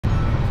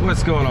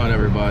What's going on,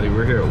 everybody?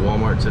 We're here at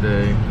Walmart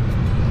today.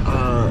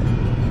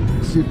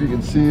 See if you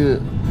can see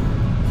it,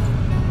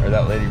 or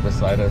that lady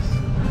beside us.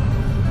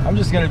 I'm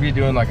just gonna be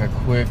doing like a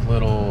quick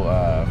little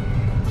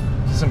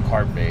some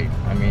carp bait.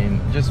 I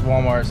mean, just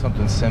Walmart,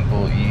 something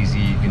simple, easy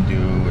you can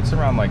do. It's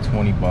around like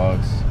 20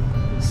 bucks,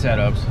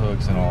 setups,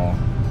 hooks and all.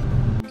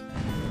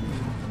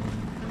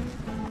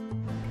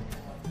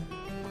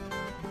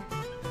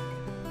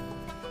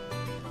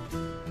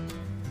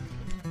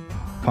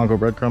 Panko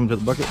breadcrumb to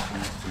the bucket.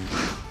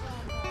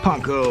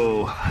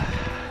 Panko.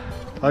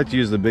 I like to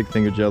use the big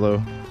thing of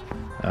Jello.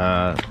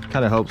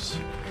 Kind of helps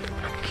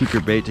keep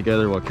your bait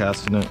together while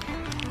casting it.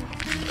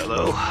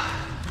 Jello.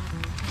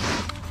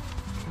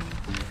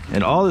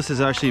 And all this is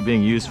actually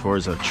being used for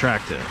is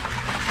attractant.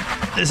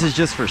 This is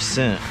just for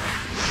scent.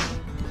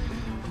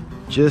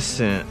 Just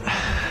scent.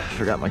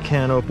 Forgot my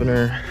can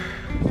opener.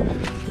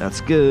 That's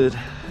good.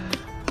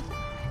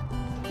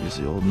 Use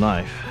the old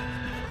knife.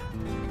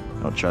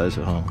 I'll try this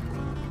at home.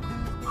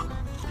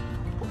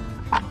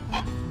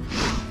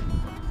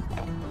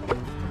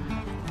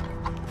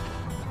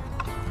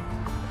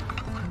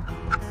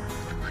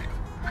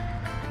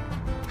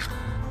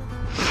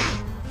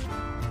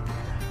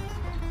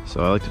 So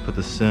I like to put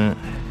the scent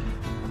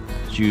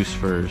juice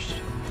first.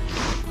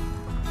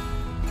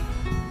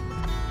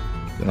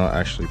 Then I'll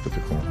actually put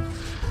the corn.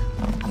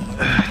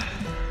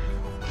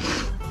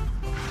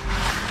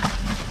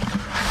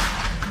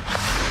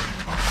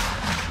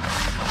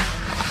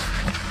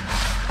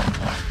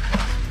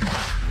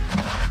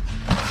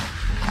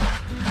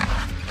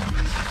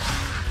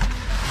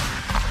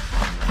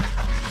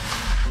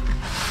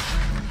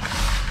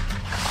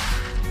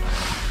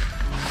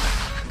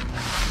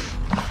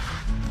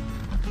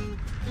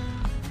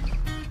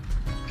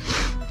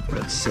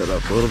 Let's set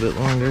up a little bit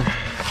longer.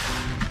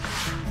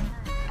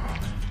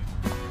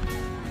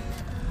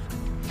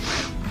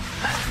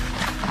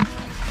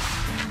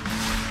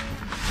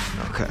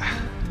 Okay,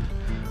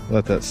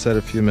 let that set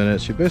a few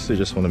minutes. You basically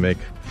just want to make,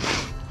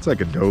 it's like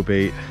a dough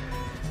bait.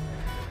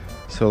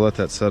 So let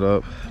that set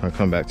up. I'll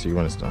come back to you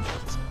when it's done.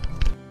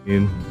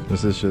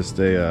 This is just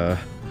a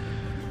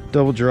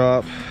double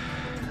drop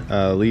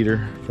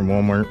leader from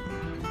Walmart.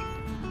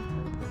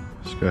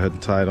 Just go ahead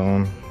and tie it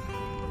on.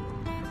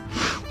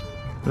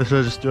 This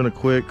is just doing a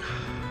quick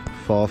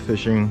fall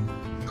fishing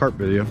carp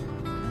video.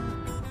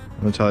 I'm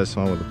gonna tie this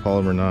on with a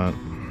polymer knot.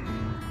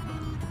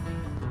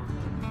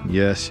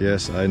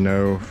 Yes, I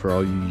know, for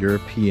all you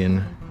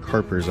European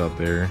carpers out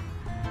there,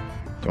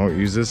 don't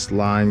use this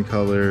line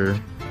color.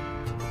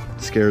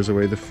 It scares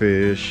away the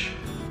fish.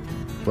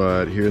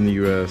 But here in the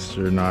US,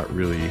 they're not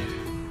really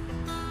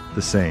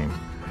the same.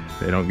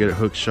 They don't get it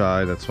hook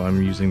shy. That's why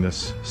I'm using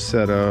this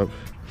setup.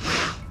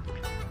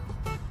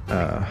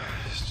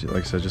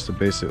 Like I said, just a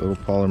basic little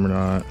polymer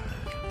knot.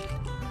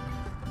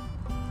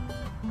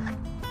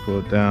 Pull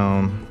it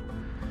down.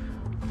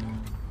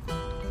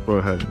 Go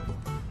ahead.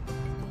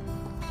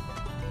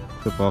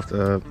 Clip off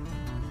the.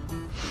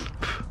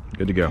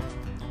 Good to go.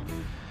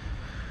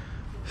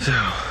 So,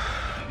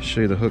 I'll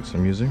show you the hooks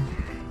I'm using.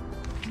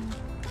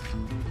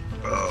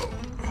 Oh.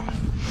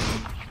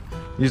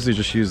 Usually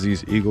just use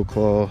these Eagle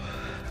Claw,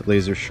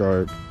 laser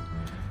sharp.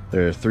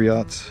 They're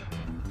 3/0.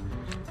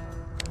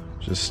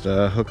 Just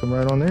hook them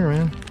right on there,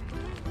 man.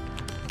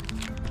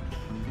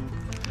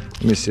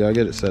 Let me see, I'll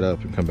get it set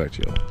up and come back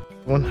to y'all.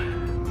 One,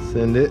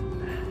 send it.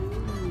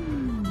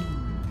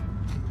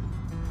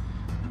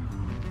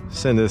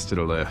 Send this to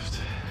the left.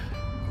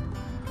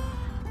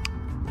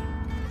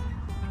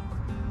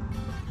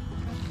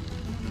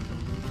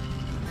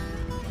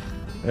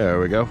 There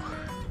we go.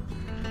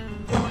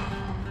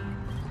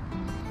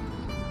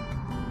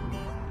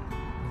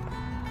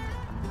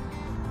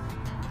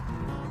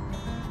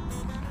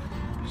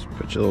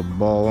 Put your little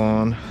ball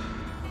on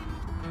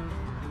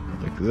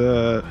like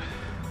that.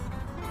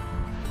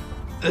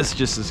 This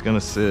just is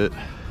gonna sit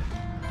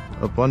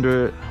up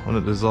under it when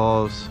it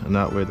dissolves, and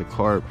that way the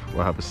carp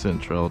will have a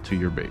scent trail to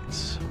your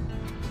baits.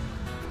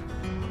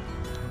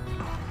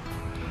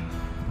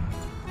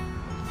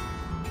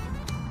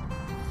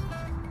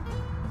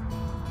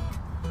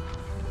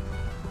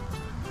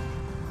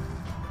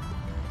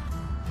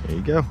 There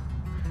you go.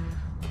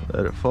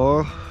 Let it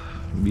fall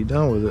and be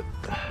done with it.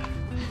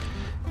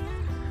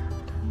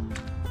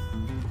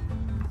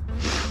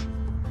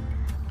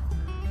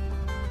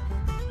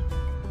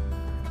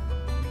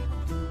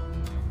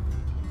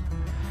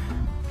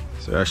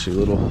 So actually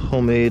little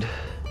homemade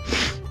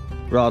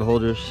rod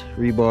holders,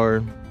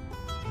 rebar,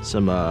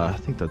 some I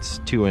think that's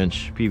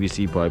 2-inch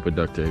PVC pipe with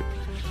duct tape.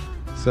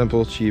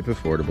 Simple, cheap,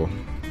 affordable.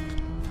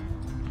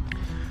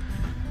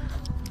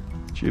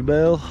 Tube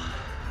bail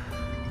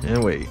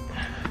and wait.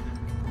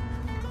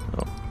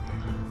 Oh.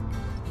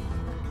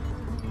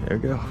 There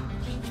we go.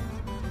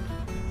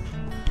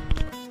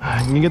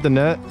 You can get the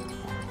net.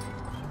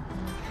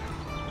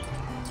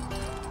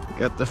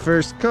 Got the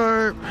first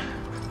carp.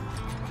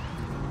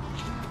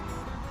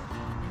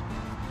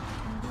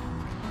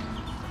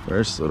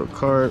 First little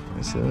carp,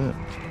 I see that.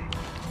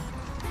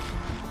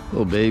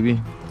 Little baby.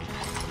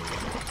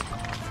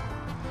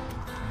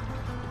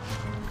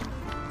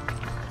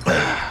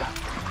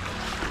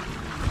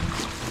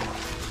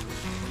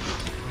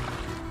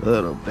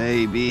 Little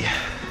baby.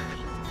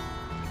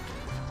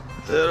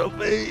 Little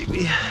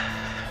baby.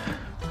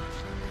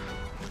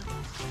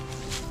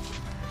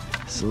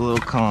 It's a little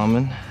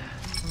common.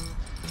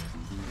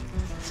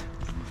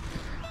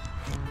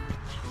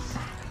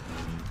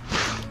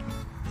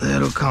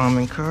 Little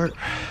common carp.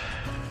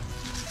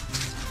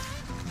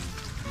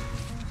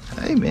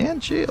 Hey man,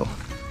 chill.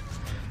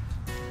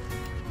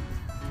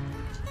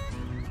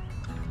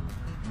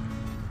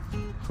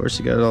 Of course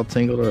you got it all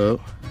tangled up.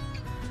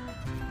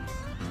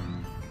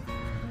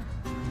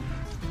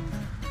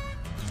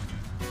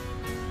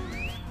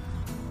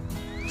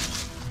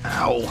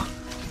 Ow.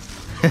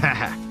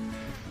 That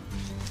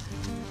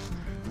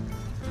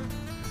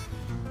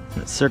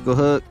circle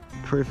hook,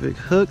 perfect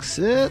hook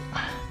set.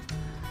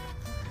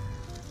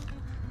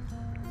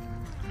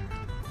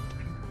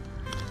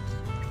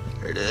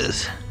 There it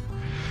is.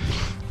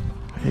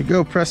 There you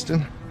go,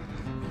 Preston.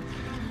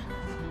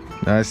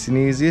 Nice and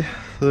easy.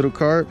 Little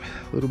carp,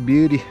 little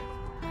beauty,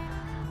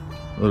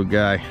 little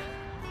guy.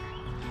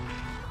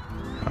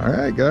 All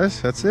right,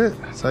 guys, that's it.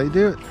 That's how you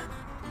do it.